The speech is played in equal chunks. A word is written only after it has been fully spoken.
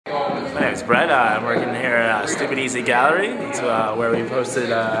My name is Brett. I'm working here at Stupid Easy Gallery. It's where we've hosted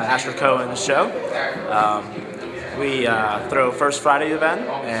Asher Cohen's show. We throw a First Friday event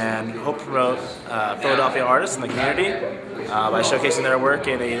and hope to promote Philadelphia artists in the community by showcasing their work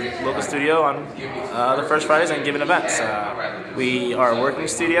in a local studio on the First Fridays and giving events. We are a working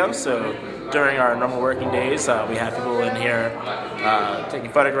studio, so during our normal working days, we have people in here taking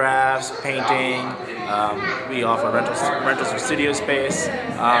photographs, painting. We offer rentals for studio space.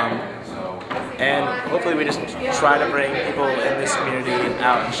 And hopefully we just try to bring people in this community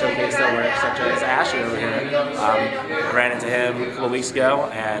out and showcase their work, such as Asher over here. I ran into him a couple of weeks ago,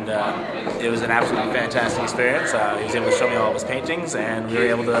 and it was an absolutely fantastic experience. He was able to show me all of his paintings, and we were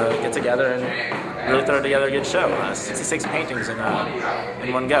able to get together and really throw together a good show. 66 paintings in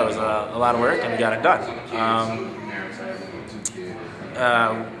one go. It was a lot of work, and we got it done.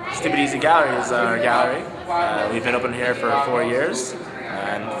 Stupid Easy Gallery is our gallery. We've been open here for 4 years.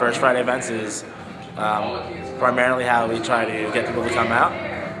 And First Friday events is primarily how we try to get people to come out.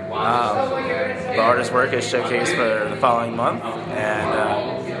 The artist's work is showcased for the following month,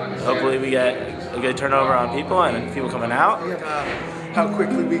 and hopefully we get a good turnover on people and people coming out. How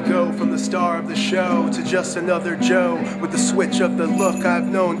quickly we go from the star of the show to just another Joe with the switch of the look. I've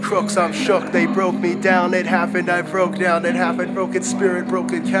known crooks, I'm shook. They broke me down, it happened, I broke down, it happened. Broken spirit,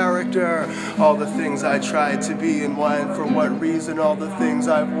 broken character. All the things I tried to be, and why and for what reason. All the things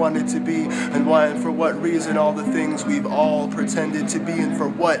I've wanted to be, and why and for what reason. All the things we've all pretended to be, and for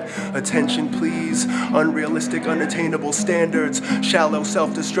what. Attention please. Unrealistic, unattainable standards. Shallow,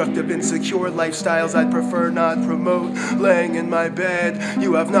 self-destructive, insecure lifestyles I'd prefer not promote. Laying in my bed,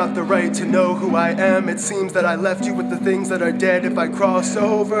 you have not the right to know who I am. It seems that I left you with the things that are dead. If I cross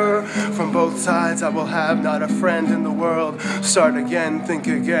over from both sides, I will have not a friend in the world. Start again, think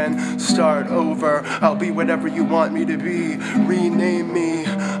again, start over. I'll be whatever you want me to be. Rename me,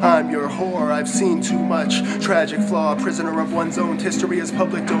 I'm your whore. I've seen too much. Tragic flaw, prisoner of one's own history is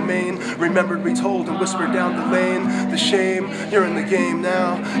public domain. Remembered, retold, and whispered down the lane. The shame, you're in the game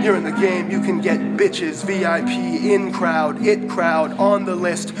now. You're in the game, you can get bitches, VIP, in crowd, it crowd. On the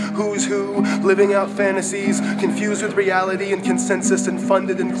list, who's who, living out fantasies, confused with reality and consensus, and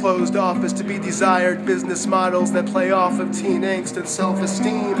funded and closed off as to be desired business models that play off of teen angst and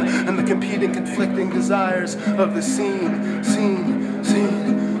self-esteem, and the competing, conflicting desires of the scene.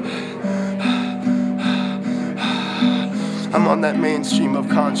 I'm on that mainstream of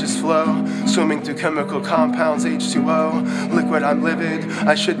conscious flow, swimming through chemical compounds, H2O. Liquid, I'm livid,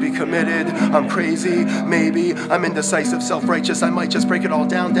 I should be committed. I'm crazy, maybe. I'm indecisive, self-righteous. I might just break it all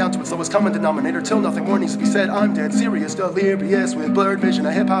down to its lowest common denominator till nothing more needs to be said. I'm dead serious, delirious, with blurred vision.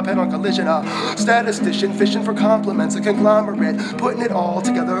 A hip-hop head on collision. A statistician fishing for compliments. A conglomerate, putting it all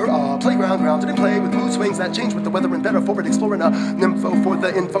together. A playground grounded in play with mood swings that change with the weather and better forward exploring. A nympho for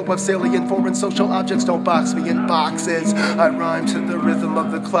the info of salient foreign social objects. Don't box me in boxes. I rhyme to the rhythm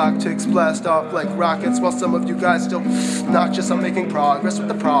of the clock ticks, blast off like rockets, while some of you guys still noxious. I'm making progress with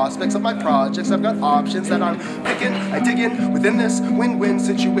the prospects of my projects. I've got options that I'm picking. I dig in within this win-win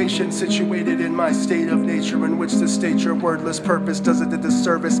situation, situated in my state of nature, in which to state your wordless purpose does it a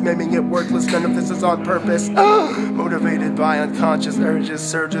disservice, maiming it worthless. None of this is on purpose. Motivated by unconscious urges,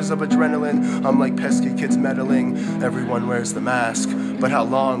 surges of adrenaline. I'm like pesky kids meddling. Everyone wears the mask, but how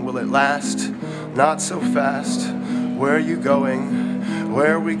long will it last? Not so fast. Where are you going?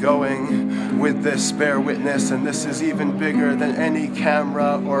 Where are we going with this? Bear witness, and this is even bigger than any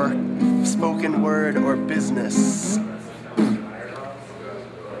camera or spoken word or business.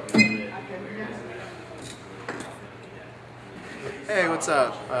 Hey, what's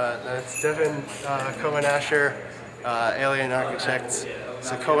up? That's Devin, Cohen Asher, Alien Architect.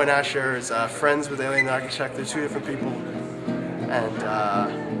 So Cohen Asher is friends with Alien Architect. They're two different people,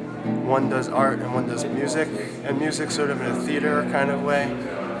 and one does art and one does music, and music sort of in a theater kind of way.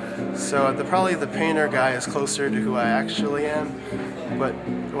 So probably the painter guy is closer to who I actually am, but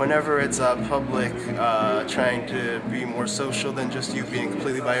whenever it's public, trying to be more social than just you being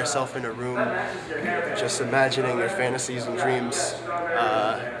completely by yourself in a room, just imagining your fantasies and dreams,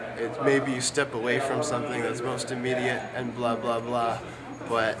 maybe you step away from something that's most immediate and blah blah blah.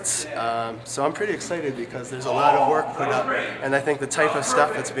 But, so I'm pretty excited because there's a lot of work put up, and I think the type of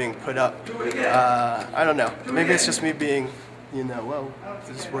stuff that's being put up, I don't know, maybe it's just me being, well,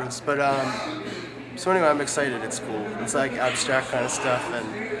 just words, but, so anyway, I'm excited, it's cool. It's like abstract kind of stuff,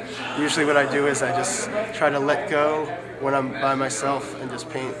 and usually what I do is I just try to let go when I'm by myself and just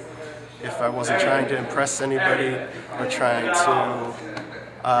paint. If I wasn't trying to impress anybody or trying to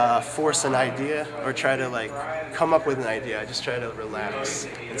force an idea or try to come up with an idea. I just try to relax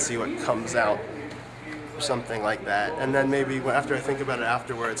and see what comes out. or something like that. And then maybe after I think about it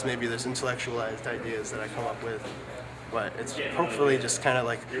afterwards, maybe there's intellectualized ideas that I come up with. But it's hopefully just kind of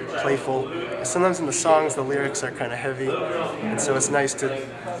like playful. Sometimes in the songs, the lyrics are kind of heavy, and so it's nice to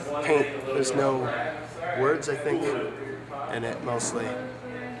paint. There's no words, I think, in it mostly.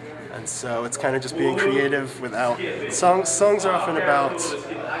 And so it's kind of just being creative without... Songs are often about...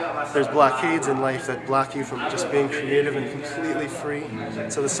 There's blockades in life that block you from just being creative and completely free.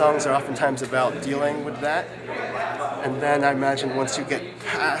 So the songs are oftentimes about dealing with that. And then I imagine once you get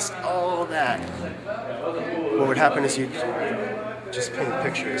past all that, what would happen is you'd just paint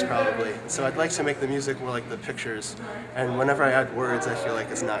pictures, probably. So I'd like to make the music more like the pictures. And whenever I add words, I feel like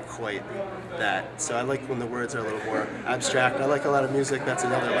it's not quite that. So I like when the words are a little more abstract. I like a lot of music that's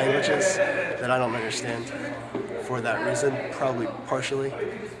in other languages that I don't understand for that reason, probably partially.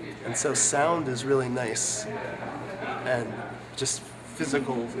 And so sound is really nice. And just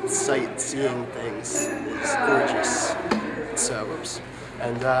physical sight, seeing things is gorgeous. So, oops.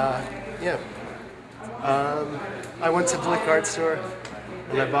 And yeah. I went to the liquor art store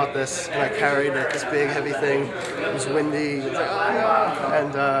and I bought this and I carried it, this big heavy thing. It was windy. It was like, oh,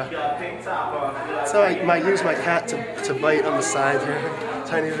 and so I used my cat to bite on the side here,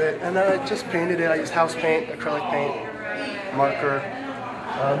 tiny bit, and then I just painted it. I used house paint, acrylic paint, marker.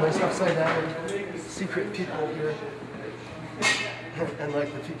 There's upside down secret people here. And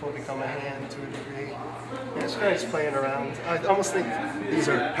like the people become a hand to a degree. And it's nice playing around. I almost think these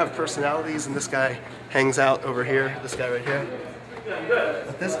have personalities, and this guy hangs out over here, this guy right here.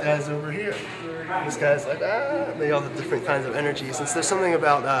 But this guy's over here. This guy's like, they all have different kinds of energies. And so there's something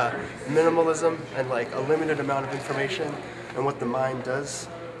about minimalism and like a limited amount of information and what the mind does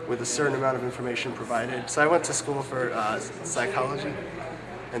with a certain amount of information provided. So I went to school for psychology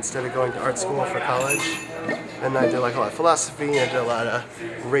instead of going to art school for college. And I did like a lot of philosophy, and I did a lot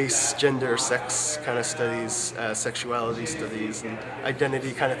of race, gender, sex kind of studies, sexuality studies, and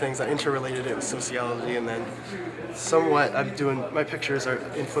identity kind of things. I interrelated it with sociology, and then somewhat my pictures are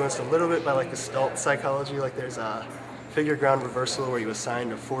influenced a little bit by like Gestalt psychology. Like there's a figure ground reversal where you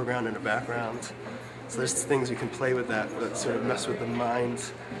assign a foreground and a background. So there's things you can play with that sort of mess with the mind,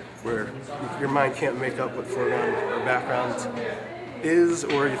 where your mind can't make up what foreground or background is,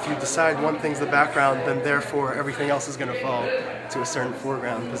 or if you decide one thing's the background, then therefore everything else is going to fall to a certain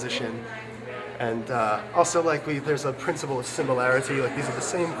foreground position. And also like there's a principle of similarity, like these are the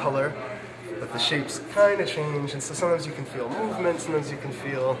same color, but the shapes kind of change, and so sometimes you can feel movement, sometimes you can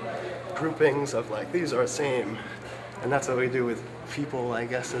feel groupings of like, these are the same. And that's what we do with people, I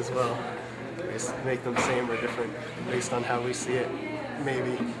guess, as well. We just make them same or different based on how we see it,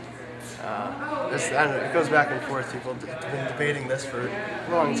 maybe. I don't know, it goes back and forth. People have been debating this for a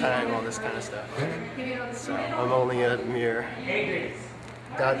long time, all this kind of stuff. So I'm only a mere ...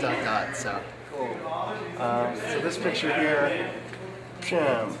 So, so this picture here,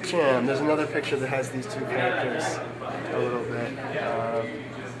 Cham. There's another picture that has these two characters a little bit.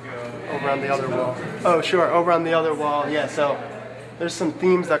 Over on the other wall. Oh, sure, over on the other wall. Yeah, so there's some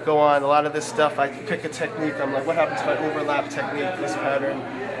themes that go on. A lot of this stuff, I pick a technique. I'm like, what happens if I overlap technique, this pattern,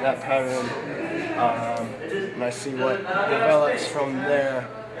 that pattern? And I see what develops from there.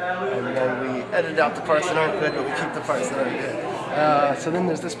 And then we edit out the parts that aren't good, but we keep the parts that are good. So then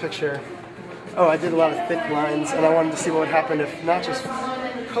there's this picture. Oh, I did a lot of thick lines, and I wanted to see what would happen if not just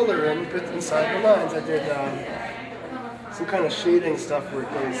coloring, but inside the lines. I did some kind of shading stuff where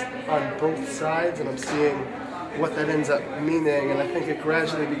it goes on both sides, and I'm seeing what that ends up meaning, and I think it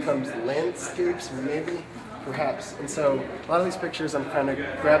gradually becomes landscapes, maybe, perhaps. And so a lot of these pictures I'm kind of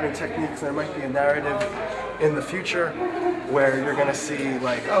grabbing techniques, and there might be a narrative in the future where you're going to see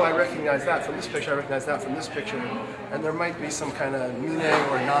like, oh, I recognize that from this picture, I recognize that from this picture, and there might be some kind of meaning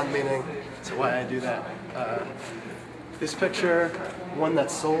or non-meaning to why I do that. This picture, one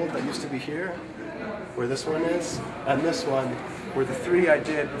that's sold, that used to be here, where this one is, and this one were the three I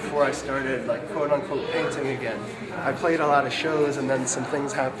did before I started like quote-unquote painting again. I played a lot of shows, and then some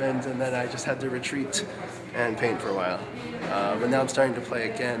things happened, and then I just had to retreat and paint for a while. But now I'm starting to play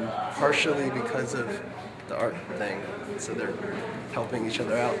again, partially because of the art thing, so they're helping each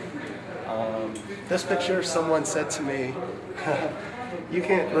other out. This picture, someone said to me, you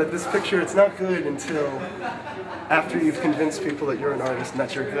can't, like, this picture, it's not good until after you've convinced people that you're an artist and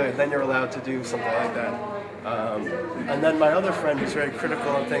that you're good, then you're allowed to do something like that. And then my other friend who's very critical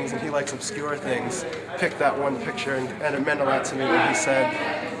on things, and he likes obscure things, picked that one picture, and it meant a lot to me when he said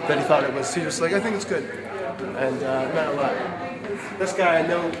that he thought it was, he was like, I think it's good, and it meant a lot. This guy I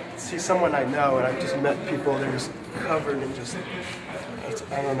know, he's someone I know, and I've just met people that are just covered in just,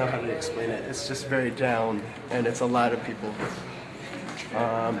 I don't know how to explain it, it's just very down, and it's a lot of people.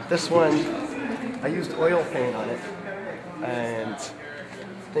 This one, I used oil paint on it, and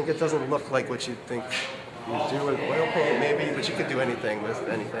I think it doesn't look like what you'd think you do with oil paint, maybe, but you could do anything with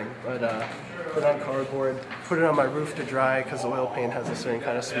anything. But put it on cardboard, put it on my roof to dry, because oil paint has a certain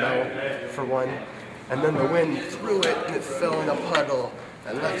kind of smell, for one. And then the wind threw it, and it fell in a puddle.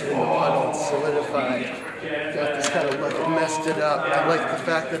 I left it in the puddle and solidified. Got this kind of look, it messed it up. I like the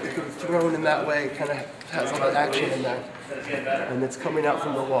fact that it could be thrown in that way, it kind of has a lot of action in that. And it's coming out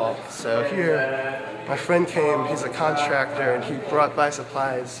from the wall. So here, my friend came, he's a contractor, and he brought by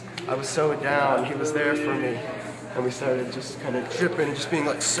supplies. I was so down, he was there for me. And we started just kind of dripping and just being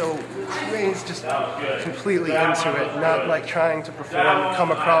like so crazy, just completely into it. Not like trying to perform,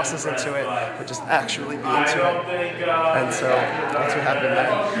 come across as into it, but just actually be into it. And so that's what happened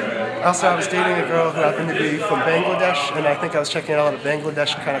there. Also, I was dating a girl who happened to be from Bangladesh, and I think I was checking out a lot of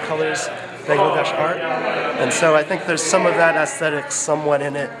Bangladesh kind of colors, Bangladesh art. And so I think there's some of that aesthetic somewhat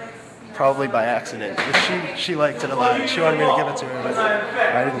in it, probably by accident. But she liked it a lot. She wanted me to give it to her, but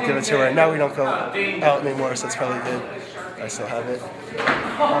I didn't give it to her. And now we don't go out anymore, so it's probably good. I still have it.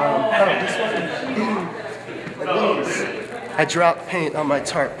 This one. I dropped paint on my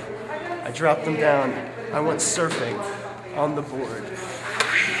tarp. I dropped them down. I went surfing on the board.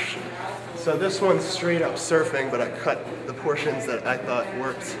 So this one's straight up surfing, but I cut the portions that I thought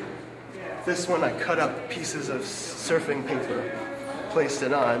worked. This one I cut up pieces of surfing paper, placed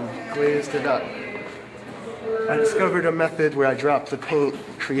it on, glazed it up. I discovered a method where I dropped the paint,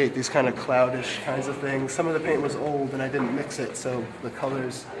 create these kind of cloudish kinds of things. Some of the paint was old and I didn't mix it, so the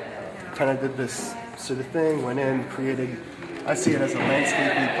colors kind of did this sort of thing, went in, created, I see it as a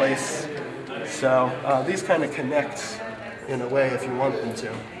landscapey place. So these kind of connect in a way if you want them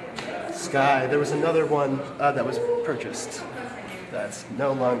to. Sky, there was another one that was purchased that's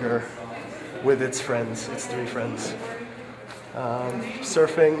no longer with its friends, its three friends.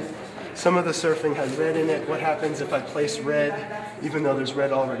 Surfing. Some of the surfing has red in it. What happens if I place red, even though there's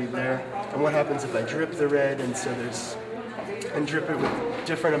red already there? And what happens if I drip the red and drip it with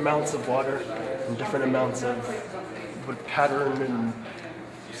different amounts of water and different amounts of pattern and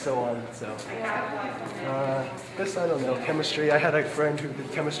so on. So this, I don't know, chemistry. I had a friend who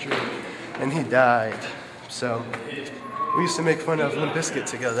did chemistry and he died. So we used to make fun of Limp Bizkit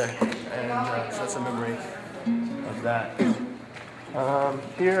together, and so that's a memory of that.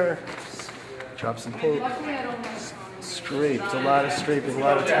 Here, drop some paint, scraped, a lot of scraping, a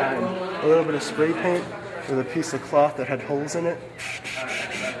lot of time, a little bit of spray paint with a piece of cloth that had holes in it,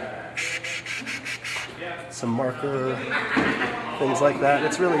 some marker, things like that.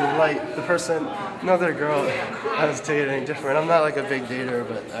 It's really light. The person, another girl I was dating, different. I'm not like a big dater,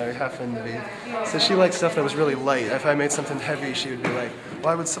 but I happen to be. So she liked stuff that was really light. If I made something heavy, she would be like,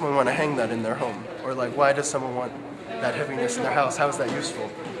 why would someone want to hang that in their home? Or like, why does someone want that heaviness in their house? How is that useful?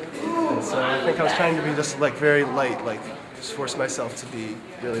 And so I think I was trying to be just like very light, like just force myself to be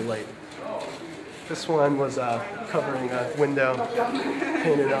really light. This one was covering a window,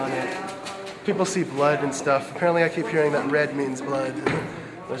 painted on it. People see blood and stuff. Apparently I keep hearing that red means blood,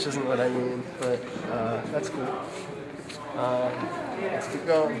 which isn't what I mean, but that's cool. Let's keep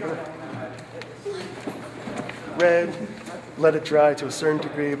going. Red, let it dry to a certain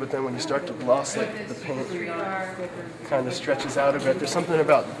degree, but then when you start to gloss it, the paint kind of stretches out a bit. There's something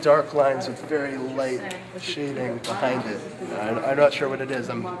about dark lines with very light shading behind it. I'm not sure what it is.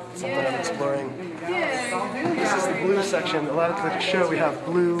 Something I'm exploring. This is the blue section. A lot of the show we have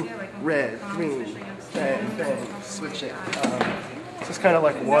blue, red, green, bang, bang, switch it. It's just kind of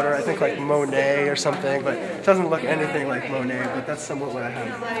like water, I think like Monet or something, but it doesn't look anything like Monet, but that's somewhat what I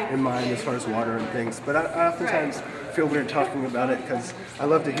have in mind as far as water and things. But I oftentimes feel weird talking about it because I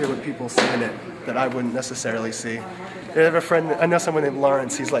love to hear what people see in it that I wouldn't necessarily see. I have a friend, I know someone named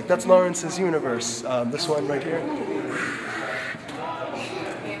Lawrence, he's like, that's Lawrence's universe, this one right here.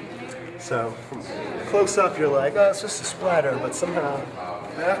 So from close up you're like, oh, it's just a splatter, but somehow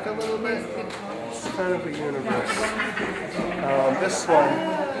back a little bit, it's kind of a universe. This one,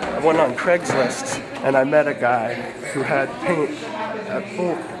 I went on Craigslist and I met a guy who had paint at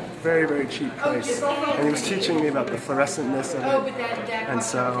full, very, very cheap price. And he was teaching me about the fluorescentness of it. And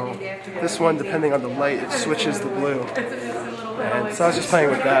so this one, depending on the light, it switches the blue. And so I was just playing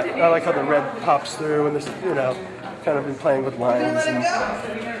with that. I like how the red pops through and there's, you know, kind of been playing with lines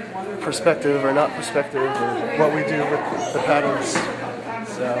and perspective or not perspective or what we do with the patterns.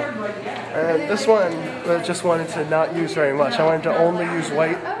 So, and this one I just wanted to not use very much. I wanted to only use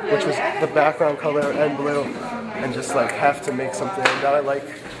white, which was the background color, and blue, and just like have to make something that I like.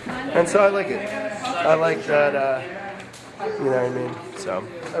 And so I like it. I like that, you know what I mean? So,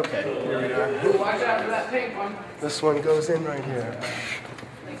 okay, here we are. This one goes in right here.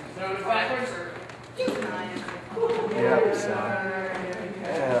 Yep, so,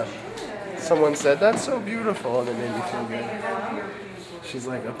 yeah. Someone said, that's so beautiful, and it made me feel good. She's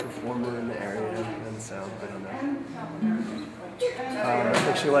like a performer in the area, and so, I don't know. I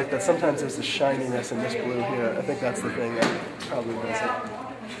think she liked that sometimes there's a shininess in this blue here. I think that's the thing that probably was it.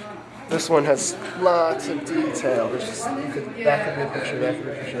 This one has lots of detail. There's just, that could be a picture, that could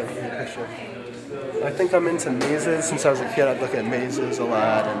be a picture, that could be a picture. I think I'm into mazes. Since I was a kid, I'd look at mazes a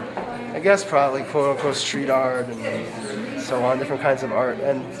lot, and I guess probably quote-unquote street art and so on, different kinds of art.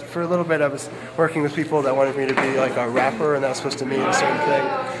 And for a little bit, I was working with people that wanted me to be like a rapper, and that was supposed to mean a certain thing.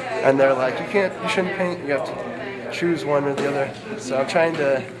 And they're like, you shouldn't paint, you have to choose one or the other. So I'm trying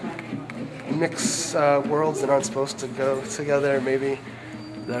to mix worlds that aren't supposed to go together, maybe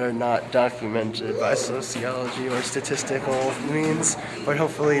that are not documented by sociology or statistical means, but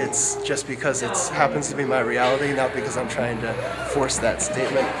hopefully it's just because it happens to be my reality, not because I'm trying to force that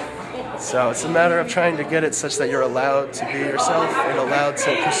statement. So it's a matter of trying to get it such that you're allowed to be yourself and allowed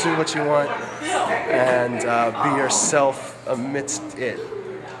to pursue what you want and be yourself amidst it,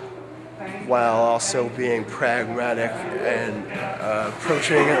 while also being pragmatic and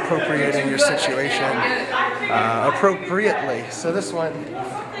approaching and appropriating your situation appropriately. So this one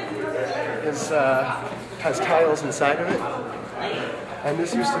has tiles inside of it, and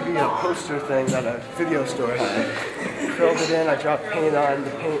this used to be a poster thing that a video store had. Filled it in, I dropped paint on,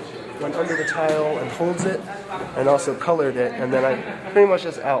 the paint went under the tile and holds it, and also colored it, and then I pretty much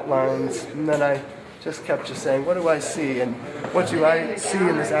just outlined, and then I just kept saying, what do I see, and what do I see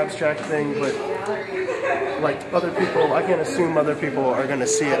in this abstract thing, but like other people, I can't assume other people are going to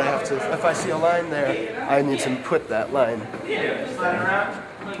see it. I have to, if I see a line there, I need to put that line.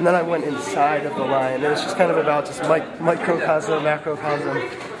 And then I went inside of the line, and it's just kind of about just microcosm, macrocosm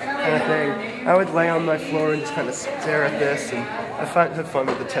kind of thing. I would lay on my floor and just kind of stare at this, and I have fun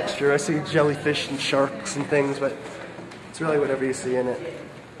with the texture. I see jellyfish and sharks and things, but it's really whatever you see in it.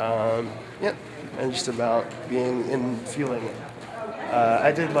 Yeah, and just about being in feeling it.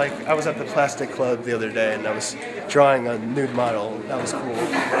 I was at the Plastic Club the other day, and I was drawing a nude model. That was cool.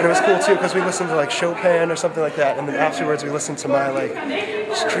 And it was cool too, because we listened to like Chopin or something like that, and then afterwards we listened to my like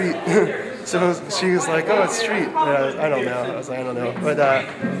street. So she was like, oh, it's street. And I don't know. I was like, I don't know. But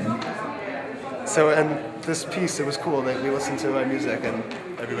and this piece, it was cool that we listened to my music and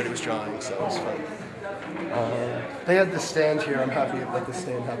everybody was drawing, so it was fun. They had this stand here. I'm happy that the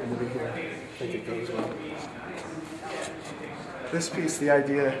stand happened to be here. I think it goes well. This piece, the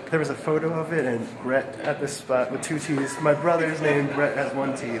idea, there was a photo of it, and Brett at this spot with 2 T's. My brother's named Brett has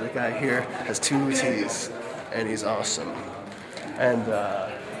 1 T. The guy here has 2 T's, and he's awesome. And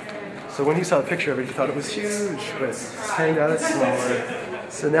so when he saw the picture of it, he thought it was huge, but it turned out it's smaller.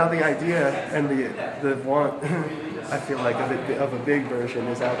 So now the idea and the want, I feel like, of a big version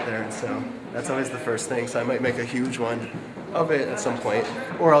is out there, and so that's always the first thing. So I might make a huge one of it at some point,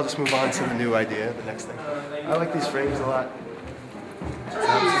 or I'll just move on to the new idea, the next thing. I like these frames a lot. So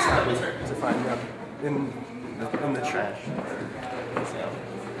I'm just happy to find them in the trash.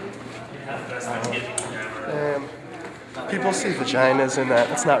 People see vaginas in that.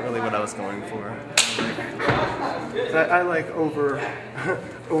 That's not really what I was going for. I like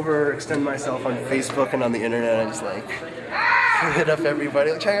overextend myself on Facebook and on the internet. I just like hit up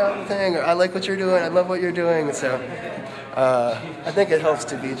everybody, like, check out the thing, or I like what you're doing, I love what you're doing. And so I think it helps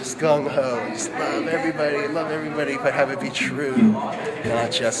to be just gung-ho and just love everybody, but have it be true,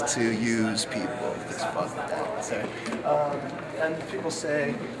 not just to use people, because fuck that. So, and people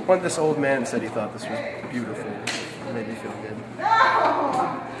say, this old man said he thought this was beautiful. It made me feel good.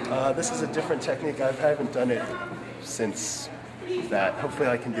 This is a different technique. I haven't done it since that. Hopefully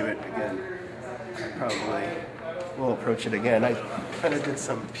I can do it again. Probably will approach it again. I kind of did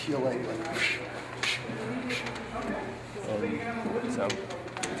some peeling, like, so,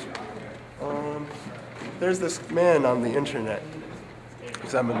 there's this man on the internet,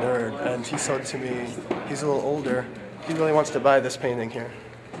 because I'm a nerd, and he said to me, he's a little older, he really wants to buy this painting here,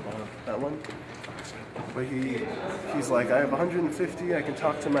 that one, but he's like, I have 150, I can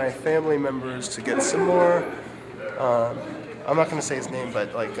talk to my family members to get some more, I'm not going to say his name,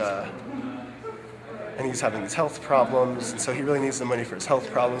 but like, and he's having these health problems, and so he really needs the money for his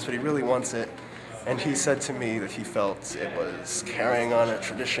health problems, but he really wants it. And he said to me that he felt it was carrying on a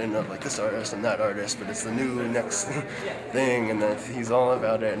tradition of like this artist and that artist, but it's the new next thing, and that he's all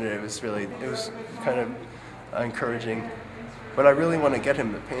about it, and it was kind of encouraging. But I really want to get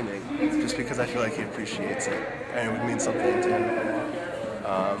him the painting, just because I feel like he appreciates it, and it would mean something to him.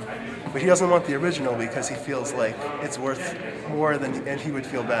 But he doesn't want the original because he feels like it's worth more than, and he would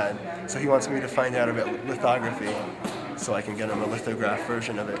feel bad. So he wants me to find out about lithography. so I can get him a lithograph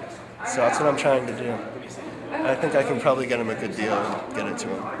version of it. So that's what I'm trying to do. I think I can probably get him a good deal and get it to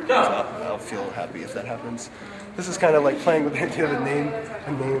him. So I'll feel happy if that happens. This is kind of like playing with the idea of a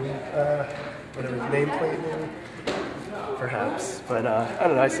nameplate maybe, perhaps. But I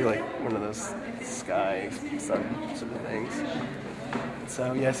don't know, I see like one of those sky sun sort of things.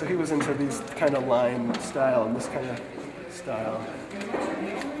 So yeah, so he was into these kind of line style and this kind of style.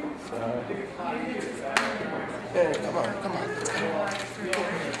 So yeah, come on, let's go.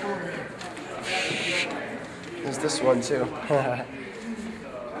 There's this one too. I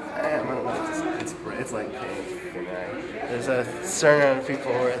don't know, it's like pink. There's a certain amount of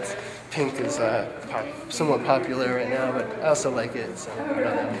people where pink is somewhat popular right now, but I also like it. So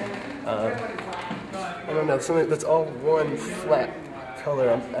I don't know. Something that's all one flat color.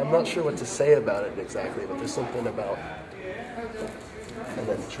 I'm not sure what to say about it exactly, but there's something about. And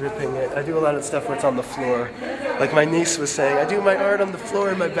then dripping it. I do a lot of stuff where it's on the floor. Like my niece was saying, I do my art on the floor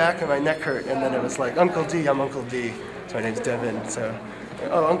and my back and my neck hurt. And then it was like, Uncle D, I'm Uncle D. So my name's Devin. So,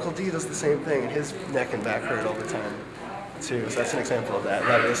 oh, Uncle D does the same thing. And his neck and back hurt all the time, too. So that's an example of that.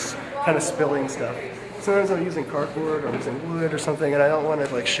 That is kind of spilling stuff. Sometimes I'm using cardboard or I'm using wood or something, and I don't want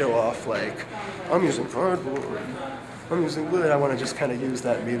to like show off like, I'm using cardboard, I'm using wood. I want to just kind of use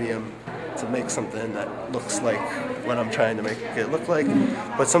that medium to make something that looks like what I'm trying to make it look like.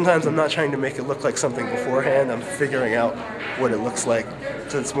 But sometimes I'm not trying to make it look like something beforehand. I'm figuring out what it looks like.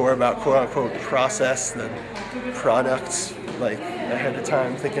 So it's more about quote-unquote process than products, like ahead of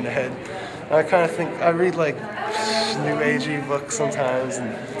time, thinking ahead. I kind of think, I read like new agey books sometimes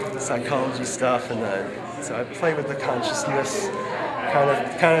and psychology stuff, and so I play with the consciousness kind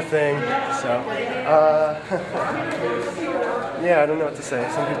of thing. So yeah, I don't know what to say.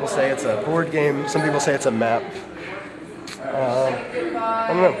 Some people say it's a board game. Some people say it's a map. I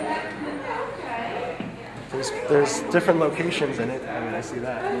don't know. There's different locations in it. I mean, I see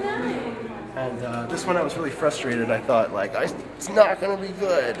that. And this one I was really frustrated. I thought like it's not gonna be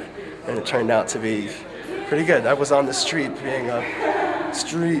good, and it turned out to be pretty good. I was on the street being a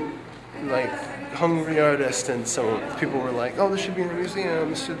street like hungry artist, and so people were like, "Oh, this should be in a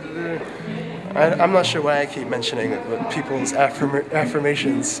museum." I'm not sure why I keep mentioning it, but people's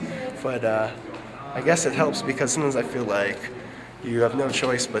affirmations, but I guess it helps because sometimes I feel like you have no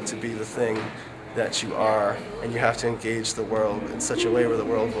choice but to be the thing that you are, and you have to engage the world in such a way where the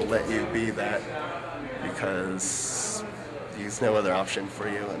world will let you be that, because there's no other option for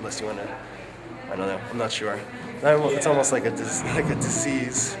you unless you want to. I don't know. I'm not sure. It's almost like a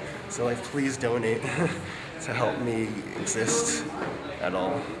disease. So like, please donate to help me exist at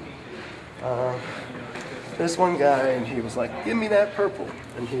all. There's one guy, and he was like, "Give me that purple."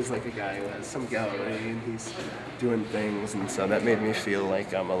 And he's like a guy who has some gallery, and he's doing things, and so that made me feel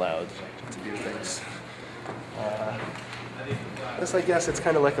like I'm allowed to do things. This, I guess, it's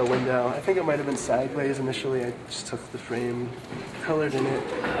kind of like a window. I think it might have been sideways initially. I just took the frame, colored in it.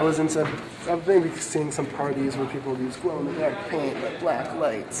 I've maybe seen some parties where people use glow-in-the-dark paint, like black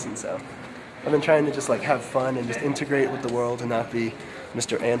lights, and so I've been trying to just like have fun and just integrate with the world and not be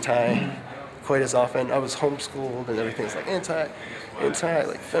Mr. Anti quite as often. I was homeschooled and everything's like anti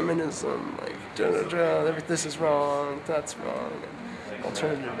like feminism, like this is wrong, that's wrong, and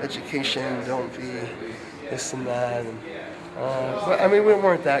alternative education, don't be this and that. And, but I mean, we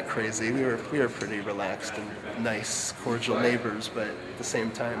weren't that crazy. We were pretty relaxed and nice, cordial neighbors. But at the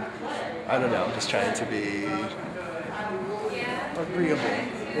same time, I don't know. I'm just trying to be agreeable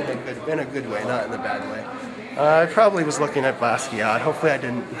in a good way, not in a bad way. I probably was looking at Basquiat. Hopefully, I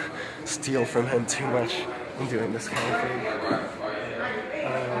didn't steal from him too much in doing this kind of thing.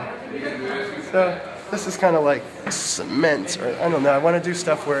 So this is kind of like cement, or I don't know. I want to do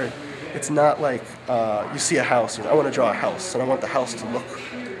stuff where it's not like you see a house. I want to draw a house, and I want the house to look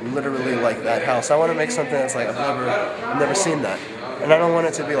literally like that house. I want to make something that's like I've never seen that, and I don't want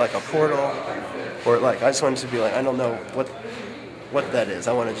it to be like a portal, or like I just want it to be like I don't know what that is.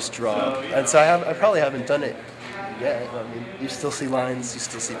 I want to just draw, and so I probably haven't done it yet. I mean, you still see lines, you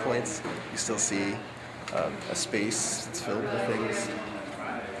still see points, you still see a space that's filled with things,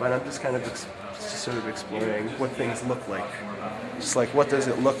 but I'm just kind of sort of exploring what things look like. Just like, what does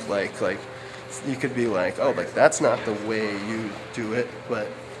it look like? Like, you could be like, oh, like that's not the way you do it, but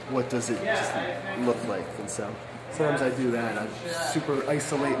what does it just look like? And so sometimes I do that. I super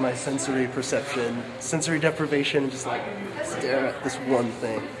isolate my sensory perception, sensory deprivation, and just like stare at this one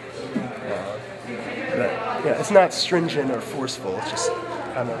thing. But yeah, it's not stringent or forceful. It's just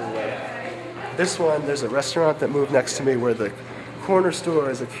kind of the way. This one, there's a restaurant that moved next to me where the corner store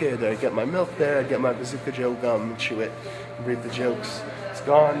as a kid. I'd get my milk there, I'd get my Bazooka Joe gum and chew it and read the jokes. It's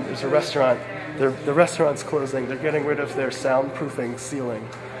gone. There's a restaurant. The restaurant's closing. They're getting rid of their soundproofing ceiling.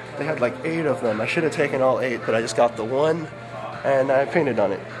 They had like 8 of them. I should have taken all 8, but I just got the one, and I painted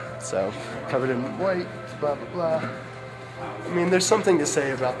on it. So, covered in white, blah, blah, blah. I mean, there's something to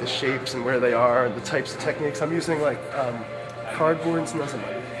say about the shapes and where they are and the types of techniques. I'm using like cardboard, sometimes I'm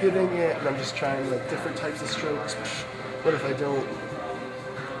like hitting it, and I'm just trying like different types of strokes. What if I don't,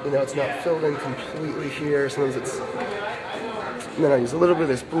 you know, it's not filled in completely here, sometimes it's, and then I use a little bit of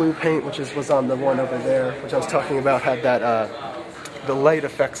this blue paint, which was on the one over there, which I was talking about, had that, the light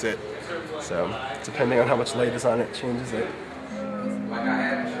affects it, so depending on how much light is on it, changes it.